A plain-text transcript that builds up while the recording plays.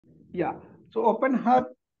Yeah. So Open Hub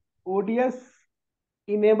ODS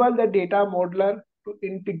enable the data modeler to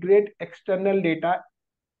integrate external data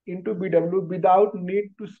into BW without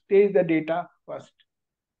need to stage the data first.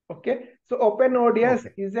 Okay. So Open ODS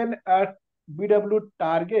Okay. is an BW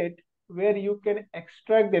target where you can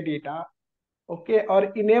extract the data, okay, or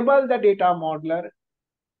enable the data modeler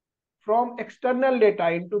from external data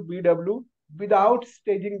into BW without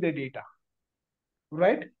staging the data,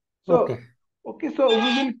 right? So, Okay. okay, so we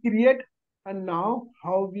will create, and now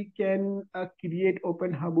how we can create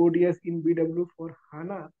Open Hub ODS in BW for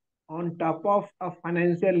HANA on top of a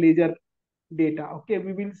financial ledger data. Okay,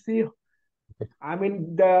 we will see, I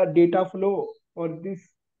mean, the data flow for this.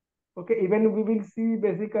 Okay, even we will see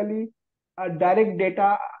basically a direct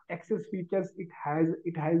data access features. It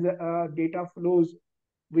has data flows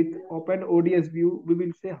with Open ODS view. We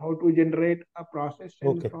will say how to generate a process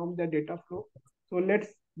and Okay. from the data flow. So let's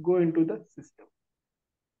go into the system.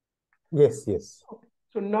 Yes, yes. Okay.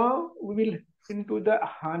 So now we will into the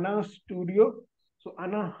HANA Studio. So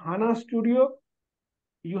HANA Studio,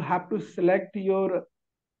 you have to select your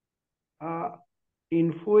uh,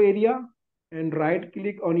 info area and right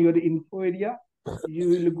click on your info area. You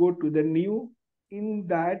will go to the new. In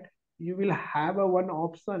that, you will have a one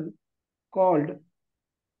option called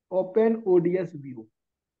Open ODS View.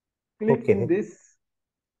 Click in Okay. this.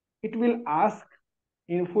 It will ask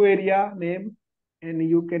info area name, and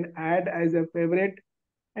you can add as a favorite,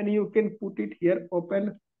 and you can put it here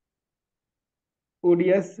Open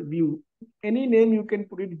ODS View. Any name you can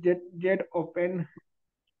put it, Jet Open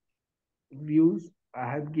Views. I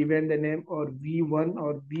have given the name, or V1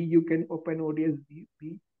 or V, you can Open ODS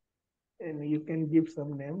V, and you can give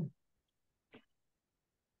some name.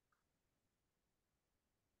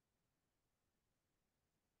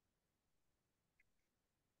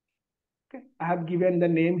 Okay, I have given the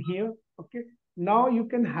name here. Okay, now you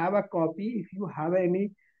can have a copy. If you have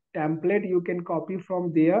any template, you can copy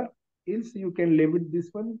from there. Else you can leave it this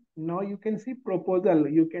one. Now you can see proposal.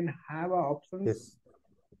 You can have options Yes.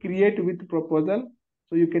 create with proposal.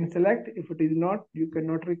 So you can select. If it is not, you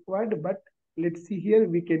cannot required. But let's see here.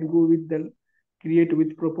 We can go with the create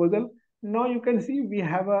with proposal. Now you can see we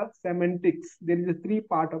have a semantics. There is a three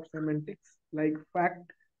part of semantics like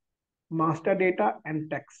fact, master data, and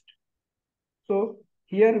text. So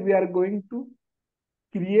here we are going to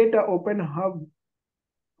create a open hub,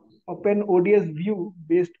 open ODS view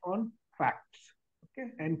based on facts.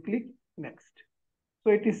 Okay, and click next.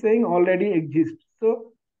 So it is saying already exists.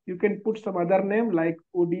 So you can put some other name like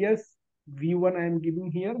ODS V1 I am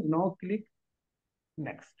giving here. Now click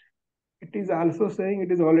next. It is also saying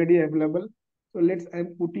it is already available. So let's,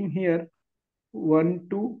 I'm putting here 1,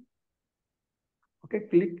 2. Okay,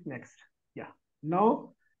 click next. Yeah.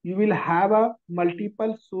 Now you will have a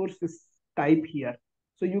multiple sources type here.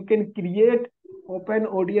 So you can create open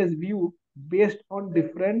ODS view based on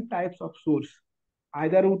different types of source.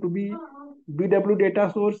 Either to be BW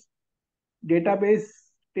data source, database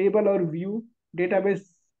table or view, database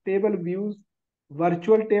table views,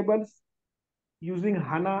 virtual tables using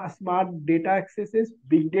HANA Smart Data Accesses,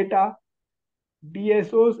 Big Data,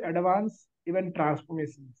 DSOs, advanced, even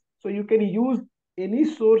transformations. So you can use any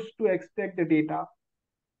source to extract the data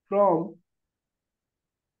from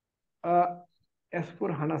uh,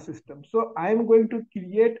 S4 HANA system. So I am going to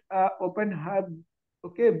create a open hub,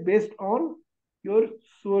 okay, based on your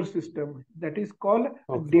source system that is called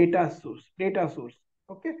Okay. data source. Data source.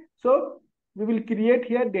 Okay. So we will create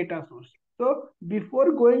here data source. So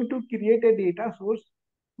before going to create a data source,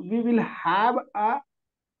 we will have a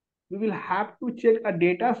we will have to check a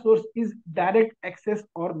data source is direct access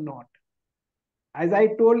or not. As I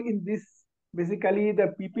told in this, basically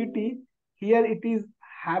the PPT, here it is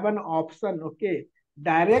have an option, okay,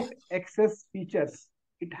 direct access features.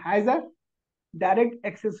 It has a direct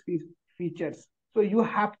access features. So you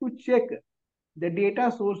have to check the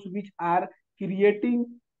data source which are creating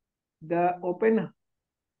the open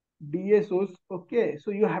DSOs. Okay,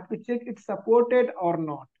 so you have to check it's supported or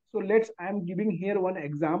not. So let's, I'm giving here one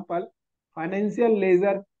example, financial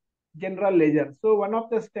ledger, general ledger. So one of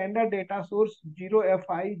the standard data source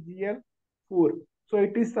 0FIGL4. So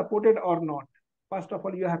it is supported or not. First of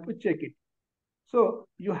all, you have to check it. So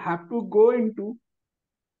you have to go into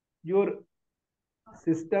your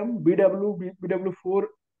system, BW4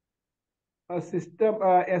 system,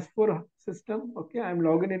 S4 system. Okay, I'm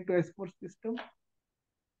logging into S4 system.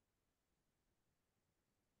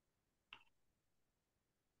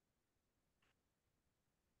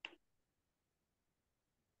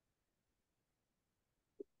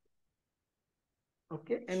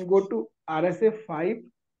 Okay, and go to RSA 5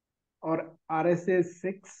 or RSA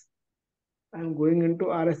 6. I'm going into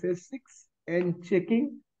RSS 6 and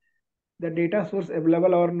checking the data source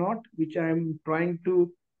available or not, which I am trying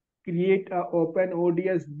to create a open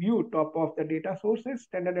ODS view top of the data sources,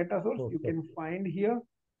 standard data source. You can find here.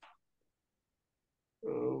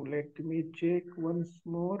 Let me check once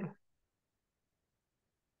more.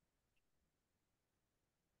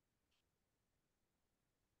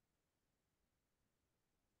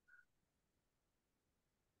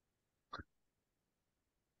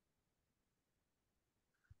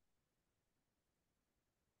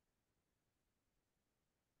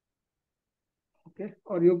 Okay,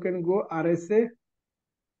 or you can go RSA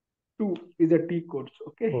 2 is a T codes.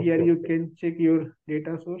 Okay, here you can check your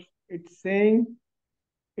data source. It's saying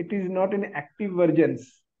it is not in active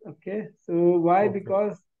versions. Okay, so why?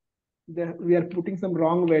 Because we are putting some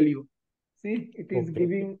wrong value. See, it is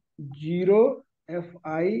giving 0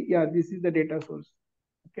 FI. Yeah, this is the data source.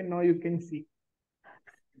 Okay, now you can see.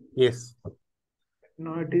 Yes.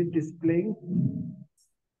 Now it is displaying.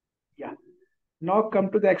 Yeah. Now come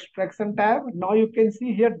to the extraction tab. Now you can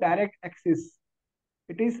see here direct access.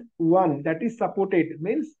 It is 1, that is supported.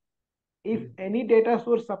 Means if any data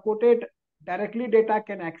source supported, directly data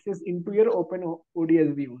can access into your open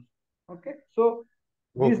ODS views. Okay, so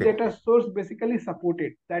this data source basically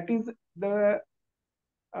supported. That is the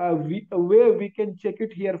way we can check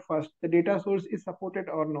it here first. The data source is supported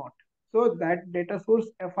or not. So that data source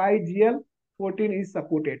FIGL 14 is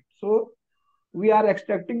supported. So we are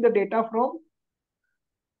extracting the data from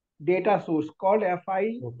data source called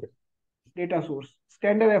FI data sourse,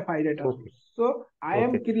 standard FI data source. So I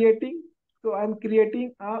am creating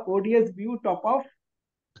a ODS view top of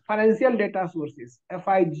financial data sources,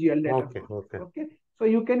 FIGL data source. Okay. So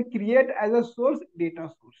you can create as a source data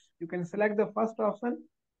source. You can select the first option,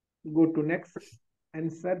 go to next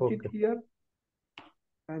and search it here.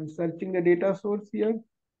 I'm searching the data source here.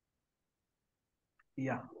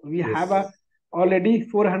 Yeah, we have a already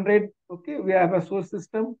 400. Okay, we have a source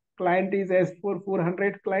system. Client is as for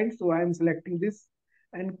 400 clients. So I am selecting this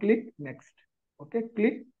and click next. Okay,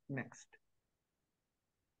 click next.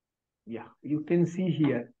 Yeah, you can see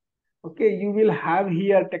here. Okay, you will have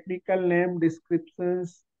here technical name,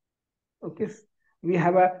 descriptions. Okay, we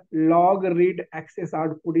have a log read access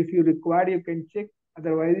output. If you require, you can check.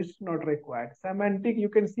 Otherwise, it's not required. Semantic, you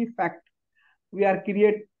can see fact. We are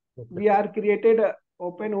created a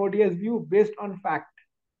open ODS view based on fact.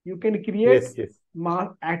 You can create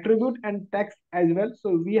attribute and text as well.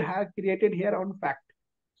 So we have created here on fact.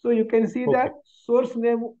 So you can see that source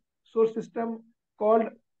name, source system called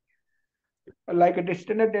like a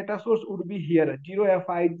standard data source would be here 0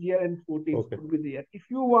 FIGL and 14 would be there. If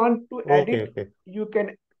you want to edit, you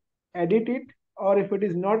can edit it, or if it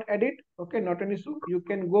is not edit, okay, not an issue, you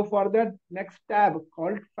can go for the next tab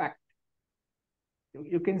called fact.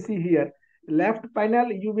 You can see here left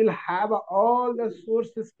panel, you will have all the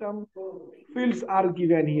source system fields are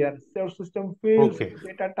given here. Source system fields,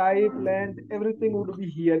 data type, length, everything would be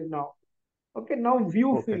here now. Okay, now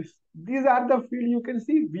view fields. These are the field you can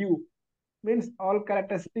see. View means all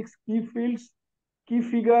characteristics, key fields, key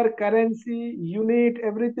figure, currency, unit,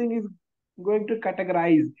 everything is going to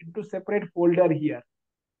categorize into separate folder here.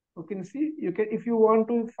 You can see, you can, if you want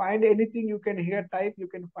to find anything, you can here type, you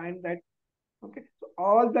can find that. Okay, so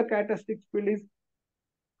all the characteristics field is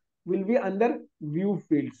will be under view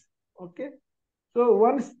fields. Okay, so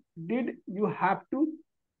once did, you have to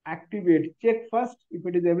activate, check first if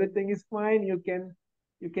it is everything is fine. You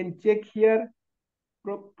can check here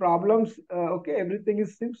problems. Okay, everything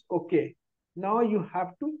is seems okay. Now you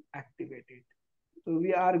have to activate it. So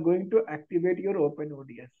we are going to activate your open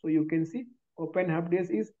ODS. So you can see open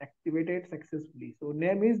ODS is activated successfully. So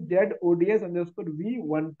name is ZODS underscore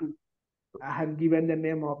V12. I have given the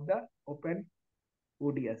name of the open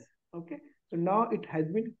ODS. Okay, so now it has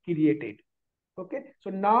been created. Okay, so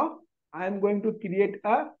now I am going to create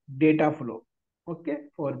a data flow. Okay,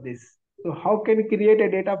 for this. So how can we create a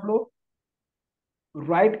data flow?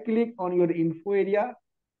 Right click on your info area,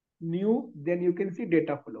 new, then you can see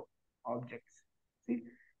data flow objects. See,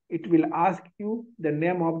 it will ask you the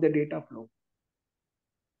name of the data flow.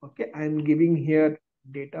 Okay, I am giving here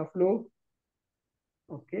data flow.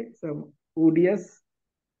 Okay, some ODS.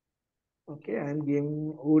 Okay, I am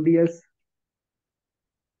giving ODS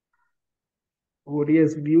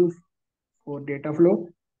views for data flow,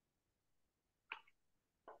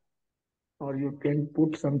 or you can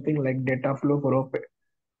put something like data flow for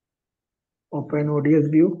open ODS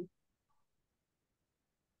view,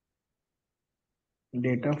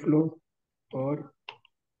 data flow or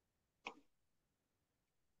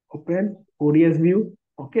open ODS view.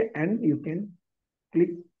 Okay, and you can click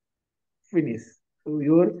finish. So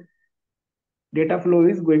your data flow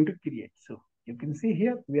is going to create. So you can see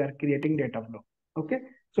here we are creating data flow. Okay.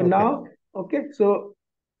 So Okay. now, okay, so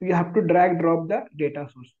you have to drag drop the data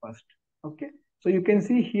source first. Okay. So you can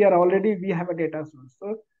see here already we have a data source.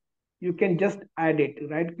 So you can just add it.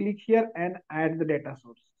 Right click here and add the data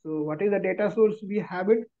source. So what is the data source? We have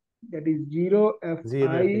it. That is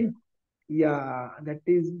 0fi. Yeah, that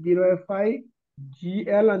is 0fi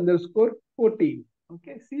gl underscore 14.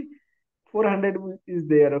 Okay. See, 400 is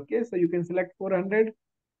there. Okay. So you can select 400.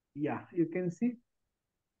 Yeah, you can see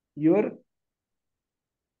your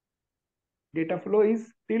data flow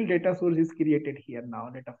is till data source is created here now.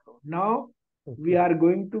 Data flow. Now we are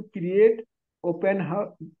going to create open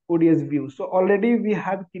ODS view. So already we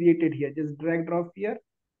have created here. Just drag drop here.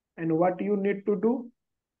 And what you need to do,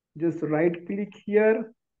 just right click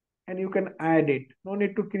here and you can add it. No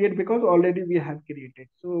need to create because already we have created.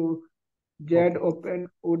 So Z open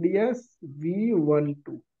ODS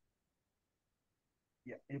V12.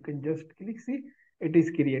 Yeah, you can just click, see, it is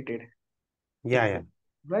created. Yeah.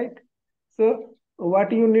 Right. So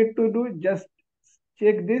what you need to do, just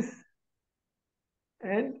check this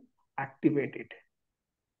and activate it.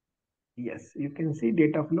 Yes, you can see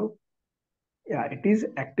data flow. Yeah, it is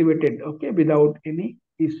activated. Okay, without any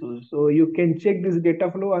issues. So you can check this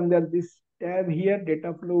data flow under this tab here.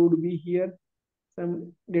 Data flow would be here.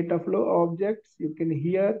 Some data flow objects. You can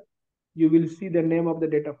here. You will see the name of the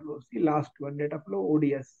data flow. See last one, data flow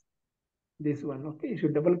ODS. This one. Okay, you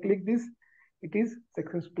should double click this. It is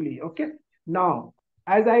successfully. Okay. Now,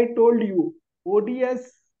 as I told you,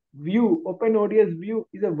 ODS view, open ODS view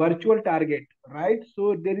is a virtual target, right?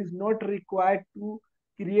 So there is not required to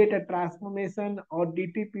create a transformation or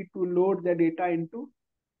DTP to load the data into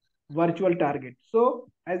virtual target. So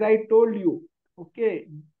as I told you, okay,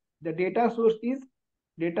 the data source is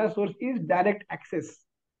direct access.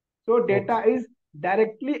 So data is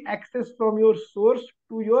directly accessed from your source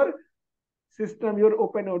to your system, your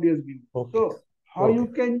open ODS view. Okay. So how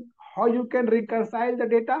you can reconcile the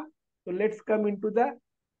data? So let's come into the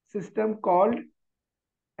system called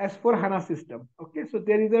S4HANA system. Okay, so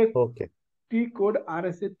there is a T code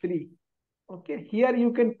RSA3. Okay, here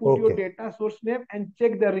you can put your data source name and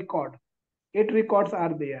check the record. 8 records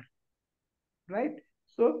are there, right?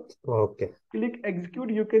 So click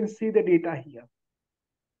execute. You can see the data here.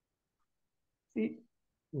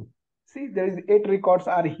 See, there is 8 records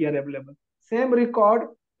are here available. Same record,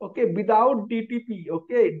 okay, without DTP,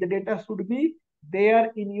 okay, the data should be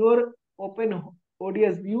there in your open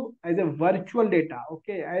ODS view as a virtual data,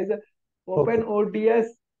 okay, as a open ODS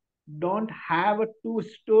don't have to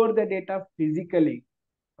store the data physically,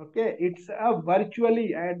 okay, it's a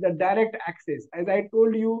virtually and the direct access. As I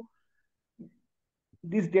told you,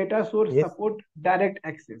 this data source support direct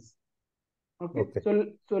access. Okay.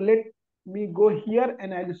 So let me go here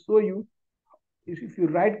and I'll show you. If you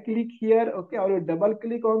right click here, okay, or you double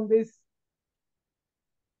click on this.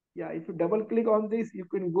 Yeah, if you double click on this, you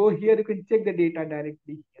can go here, you can check the data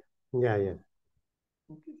directly here. Yeah.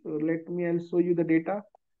 Okay, so I'll show you the data.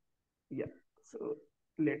 Yeah, so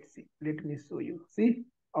let's see. Let me show you. See,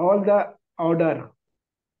 all the order.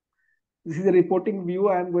 This is a reporting view.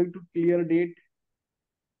 I am going to clear date.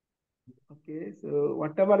 Okay, so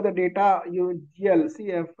whatever the data you GL, see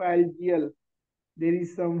a file GL, there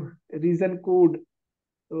is some reason code.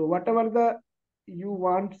 So whatever the you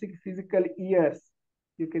want physical years,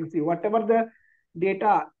 you can see whatever the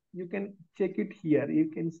data, you can check it here. You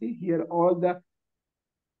can see here all the,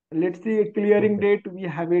 let's see, clearing date, we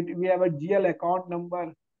have it. We have a GL account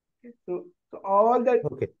number. Okay, so all the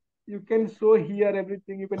you can show here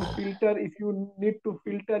everything. You can filter if you need to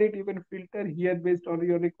filter it. You can filter here based on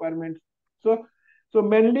your requirements. So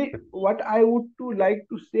mainly what I would to like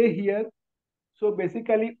to say here. So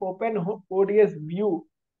basically, open ODS view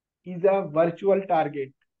is a virtual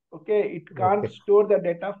target. Okay, it can't store the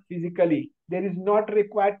data physically. There is not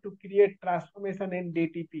required to create transformation in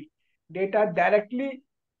DTP. Data directly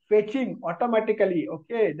fetching automatically.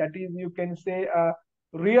 Okay, that is, you can say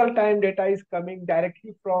real-time data is coming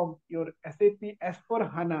directly from your SAP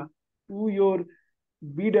S4HANA to your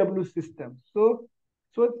BW system. So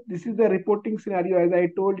this is the reporting scenario. As I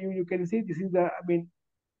told you, you can see this is the,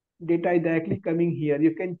 data is directly coming here.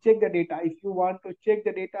 You can check the data. If you want to check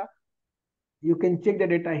the data, you can check the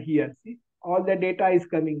data here. See, all the data is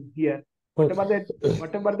coming here.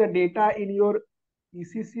 Whatever the data in your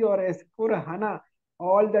ECC or S4 HANA,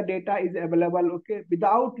 all the data is available. Okay,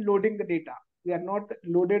 without loading the data. We are not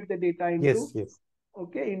loaded the data into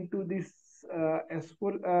into this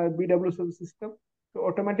S4 BW system. So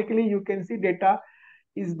automatically you can see data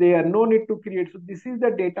is there. No need to create. So this is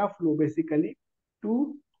the data flow basically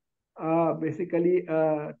to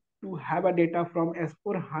to have a data from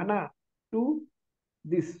S4 HANA to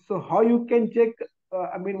this. So how you can check,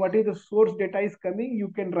 what is the source data is coming? You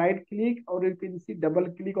can right click, or you can see double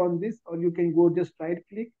click on this, or you can go just right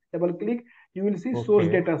click, double click, you will see source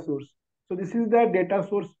Okay. data source. So this is the data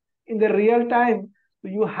source in the real time. So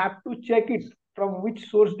you have to check it from which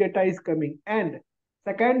source data is coming. And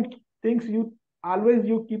second things, you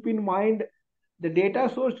keep in mind the data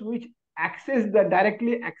source which access the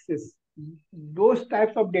directly access, those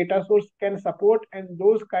types of data source can support, and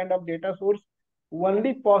those kind of data source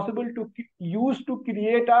only possible to use to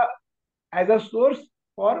create a as a source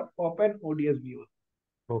for open ODS views.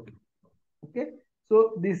 Okay. Okay,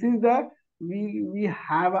 so this is the we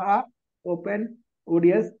have a open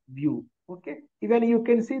ODS view. Okay, even you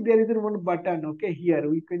can see there is one button. Okay, here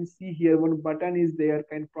we can see here one button is there,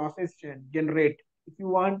 can process generate. If you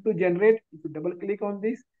want to generate, if you double click on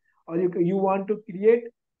this, or you want to create,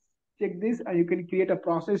 check this, and you can create a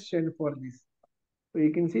process chain for this. So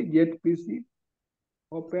you can see get PC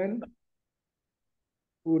open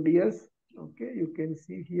ODS. Okay, you can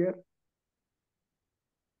see here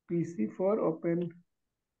PC for open.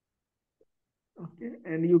 Okay,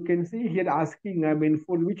 and you can see here asking,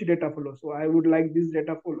 for which data flow. So I would like this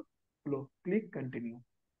data flow. Click continue.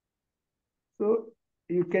 So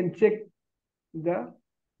you can check the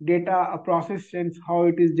data process sense, how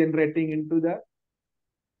it is generating into the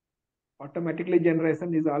automatically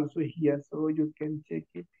generation is also here. So you can check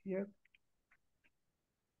it here.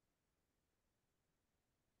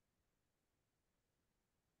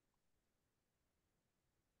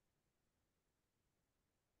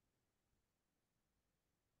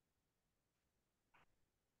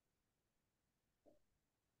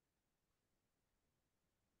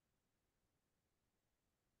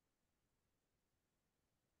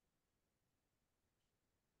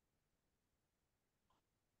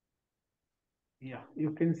 Yeah, you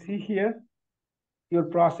can see here your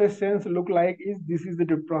process sense look like is this is the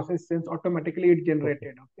process sense automatically it Okay.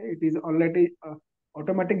 generated. Okay, it is already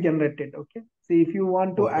automatic generated. Okay, so if you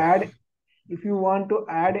want to Okay. add, if you want to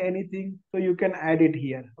add anything, so you can add it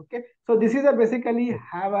here. Okay, so this is a basically Okay.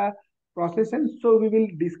 have a process sense. So we will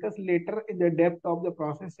discuss later in the depth of the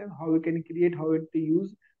process and how we can create, how it to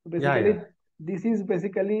use. So Yeah, basically yeah. this is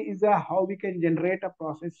basically is a how we can generate a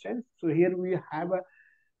process sense. So here we have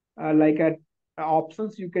a like a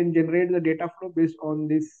options, you can generate the data flow based on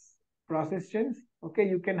this process chains. Okay,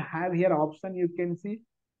 you can have here option, you can see,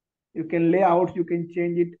 you can lay out, you can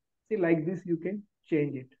change it, see like this you can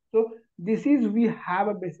change it. So this is we have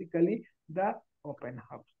a basically the open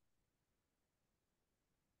hubs.